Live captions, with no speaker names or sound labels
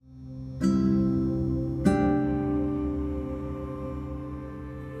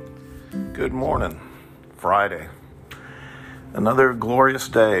Good morning, Friday. Another glorious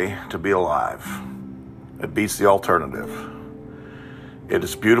day to be alive. It beats the alternative. It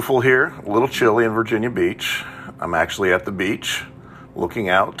is beautiful here, a little chilly in Virginia Beach. I'm actually at the beach looking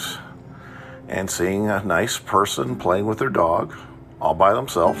out and seeing a nice person playing with their dog all by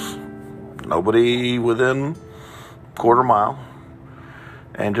themselves. Nobody within a quarter mile,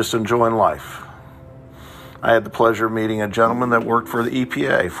 and just enjoying life. I had the pleasure of meeting a gentleman that worked for the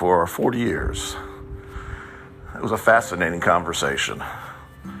EPA for 40 years. It was a fascinating conversation.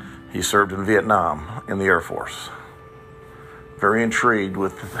 He served in Vietnam in the Air Force. Very intrigued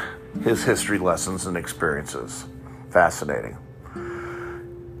with his history lessons and experiences. Fascinating.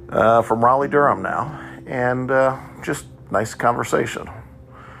 From Raleigh-Durham now, and just nice conversation.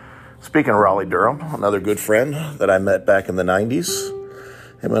 Speaking of Raleigh-Durham, another good friend that I met back in the 90s.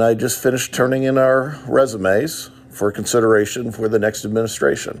 Him and I just finished turning in our resumes for consideration for the next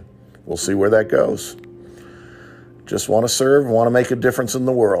administration. We'll see where that goes. Just want to serve, want to make a difference in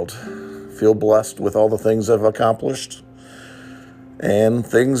the world. Feel blessed with all the things I've accomplished and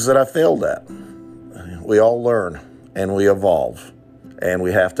things that I failed at. We all learn and we evolve, and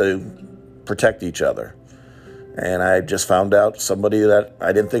we have to protect each other. And I just found out somebody that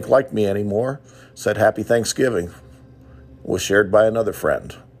I didn't think liked me anymore said Happy Thanksgiving. Was shared by another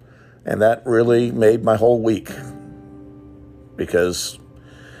friend. And that really made my whole week, because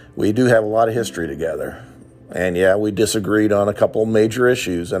we do have a lot of history together. And yeah, we disagreed on a couple major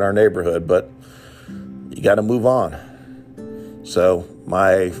issues in our neighborhood, but you got to move on. So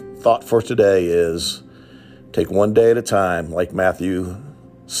my thought for today is take one day at a time, like Matthew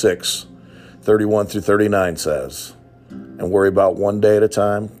 6:31 through 39 says. And worry about one day at a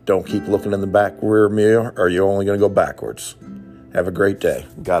time. Don't keep looking in the back rear mirror, or you're only going to go backwards. Have a great day.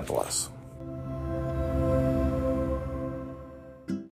 God bless.